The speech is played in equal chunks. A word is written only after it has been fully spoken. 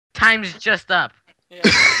Time's just up. Yeah.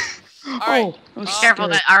 Oh, I was Be careful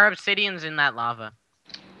scared. that our obsidian's in that lava.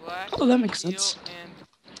 Black, Oh, that makes steel, sense. and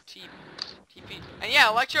TP. And yeah,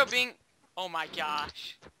 Electro being... Oh my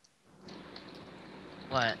gosh.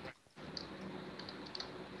 What?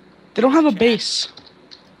 They don't have a Chat. base.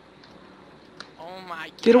 Oh my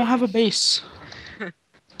gosh. They don't have a base.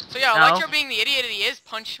 So yeah, No. Electro being the idiot he is,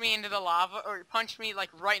 punched me into the lava, or punched me like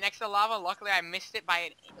right next to the lava. Luckily I missed it by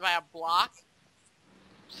a block.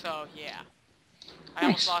 So yeah. I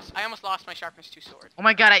Nice. almost lost my sharpness 2 sword. Oh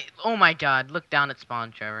my god, oh my god, look down at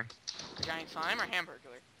spawn, Trevor. A giant slime or hamburger?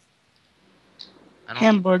 I don't...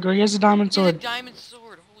 Hamburger. He has a diamond He has a sword. diamond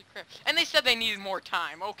sword, holy crap. And they said they needed more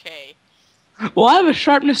time, okay. Well, I have a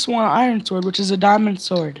sharpness 1 iron sword, which is a diamond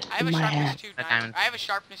sword I have in a my sharpness hand. 2 A diamond. diamond. I have a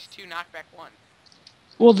sharpness 2 knockback 1.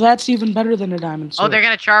 Well, that's even better than a diamond sword. Oh, they're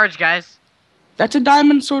gonna charge, guys. That's a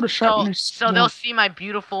diamond sword of So, sharpness. so they'll see my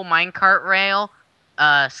beautiful minecart rail,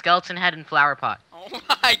 skeleton head, and flower pot. Oh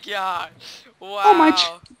my god. Wow. Oh, my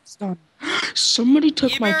chicken's done. Somebody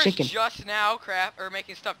took my Eber's chicken. just now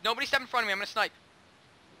making stuff. Nobody step in front of me, I'm gonna snipe.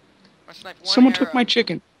 I'm gonna snipe one Someone arrow. took my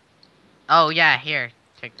chicken. Oh yeah, here,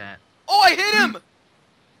 take that. Oh, I hit him!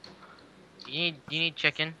 You need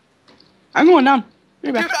chicken. I'm going down.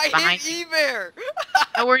 You're Dude, back. I Behind hit Eber!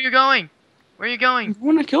 Oh, where are you going? Where are you going? I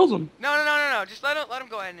want to kill them. No. Just let him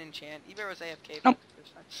go ahead and enchant. Eber was AFK. Nope.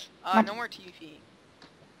 Nope. No more TV.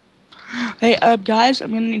 Hey, guys,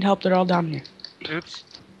 I'm gonna need help. They're all down here. Oops,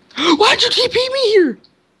 Why'd you TP me here?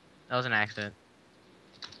 that was an accident.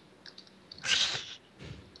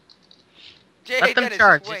 Dennis, Let them just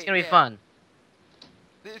charge. wait, It's gonna be yeah. fun.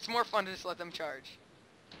 It's more fun to just let them charge.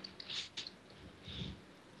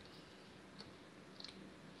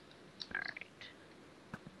 Alright.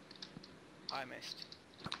 Oh, I missed.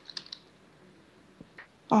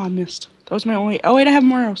 Oh, I missed. That was my only. Oh wait, I have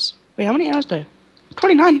more arrows. Wait, how many arrows do I have?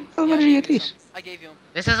 29. How Yeah, did you get these? I gave you them.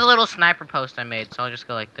 This is a little sniper post I made, so I'll just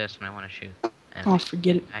go like this when I want to shoot. And Oh,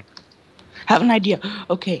 forget it. back. Have an idea.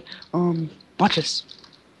 Okay. Watch this.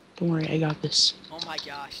 Don't worry, I got this. Oh my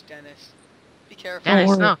gosh, Dennis. Be careful. Dennis,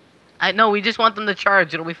 worry. no. I know. We just want them to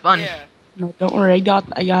charge. It'll be fun. Yeah. No, don't worry.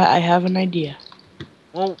 I have an idea.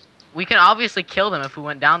 Well, we can obviously kill them if we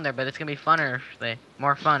went down there, but it's gonna be funner if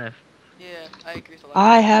more fun if. Yeah, I agree with a lot.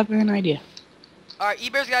 I have an idea. Alright,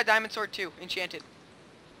 Eber's got a diamond sword too, enchanted.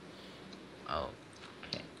 Oh.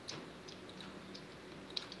 Okay.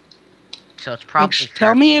 So it's probably.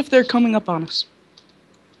 Tell me if they're coming up on us.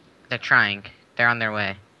 They're trying. They're on their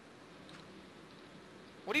way.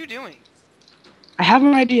 What are you doing? I have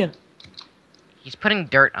an idea. He's putting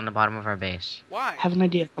dirt on the bottom of our base. Why? I have an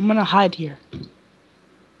idea. I'm gonna hide here. Isn't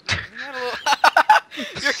that a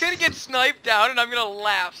little- You're gonna get sniped down and I'm gonna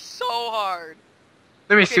laugh so hard.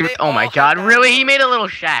 Let me Okay, see. they Oh my all god! have Really? diamond He made a little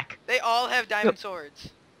shack. They all have diamond swords.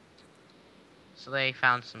 So they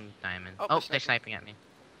found some diamonds. Oh, Oh, they're they're sniping at me.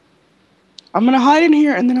 I'm gonna hide in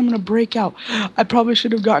here and then I'm gonna break out. I probably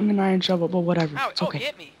should have gotten an iron shovel, but whatever. Ow, It's oh, okay. he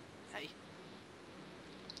hit me. Hey.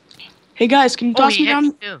 Hey guys, can you Oh, toss he me hit down?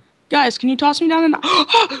 me too. Guys, can you toss me down an?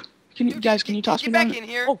 Can you Dude, guys? Can you toss get me back down? in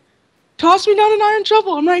here. Oh, toss me down an iron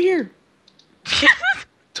shovel. I'm right here.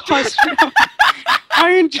 Toss me down.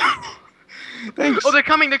 Iron shovel. Thanks. Oh, they're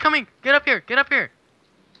coming. They're coming. Get up here. Get up here.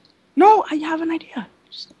 No, I have an idea.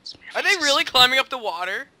 Are they really climbing up the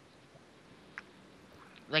water?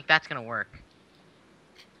 Like that's gonna work.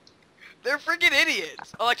 They're freaking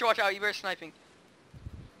idiots. Electro, watch out. Eber's sniping.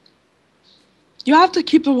 You have to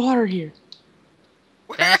keep the water here.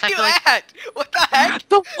 Where Dennis, are I you feel like- at? What the heck?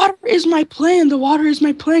 The water is my plan. The water is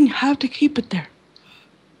my plan. You have to keep it there.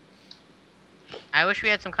 I wish we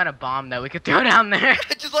had some kind of bomb that we could throw down there.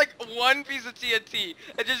 Just like one piece of TNT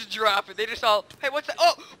and just drop it. They just all, hey, what's that?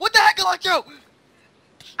 Oh, what the heck, Electro?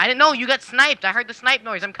 I didn't know you got sniped. I heard the snipe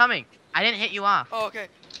noise. I'm coming. I didn't hit you off. Oh, okay.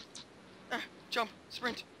 Jump,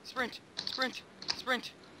 sprint, sprint, sprint,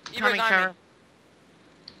 sprint. Eber's Coming, on Trevor. me.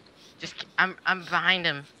 Just I'm behind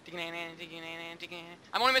him.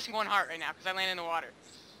 I'm only missing one heart right now because I landed in the water.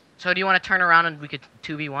 So do you want to turn around and we could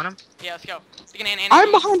 2v1 him? Yeah, let's go.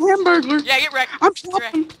 I'm behind Hamburglar. Yeah, get wrecked. I'm Get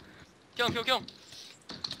wrecked. dropping. Kill him, kill him.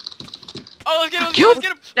 Oh, let's get him, Kill let's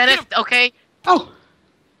get him. Dennis, Get him. okay. Oh,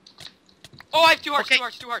 Oh, I have 2 hearts, Okay. 2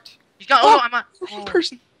 hearts, 2 hearts. He's got. Oh. Oh, I'm a. one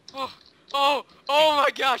person. Oh my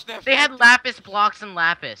gosh, that. They had lapis blocks and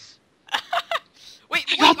lapis. Wait,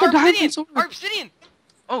 I got the our diamond obsidian. sword. Our obsidian.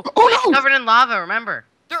 Oh, Oh, it's no. covered in lava. Remember?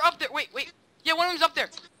 They're up there. Wait. Yeah, one of them's up there.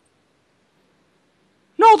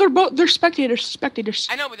 No, they're spectators. Spectators.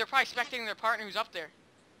 I know, but they're probably spectating their partner who's up there.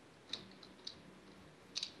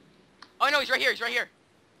 Oh no, he's right here. He's right here.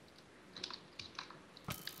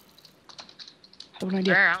 I have an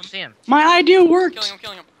idea. Where? I don't see him. My idea worked.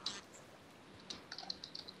 Killing him.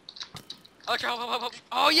 Electro.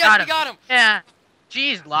 Oh yes, Got we him. got him. Yeah.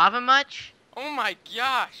 Jeez, lava much? Oh my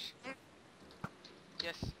gosh.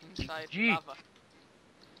 Yes, inside Gee. lava.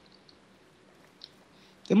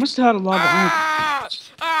 They must have had a lava iron. Ah!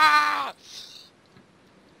 Ah!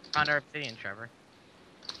 Found our obsidian, Trevor.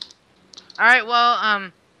 Alright, well,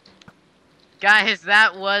 guys,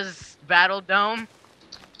 that was Battledome.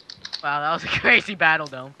 Wow, that was a crazy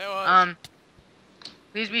Battledome. It was.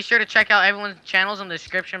 Please be sure to check out everyone's channels in the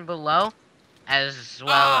description below, as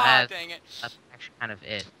well as... Dang it. That's actually kind of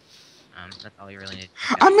it. That's all you really need to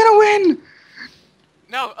check out. I'm gonna win!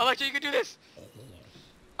 No, Alexa, you can do this.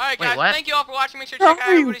 Alright Wait, guys, what? thank you all for watching. Make sure to check out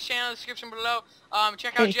Sorry. everybody's channel in the description below.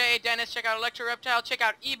 Check out Hey. J.A. Dennis, check out Electro Reptile, check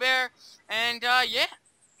out eBear, and yeah.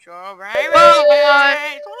 Sure,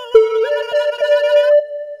 Bye.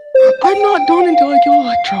 I'm not done until I kill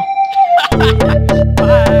Electro.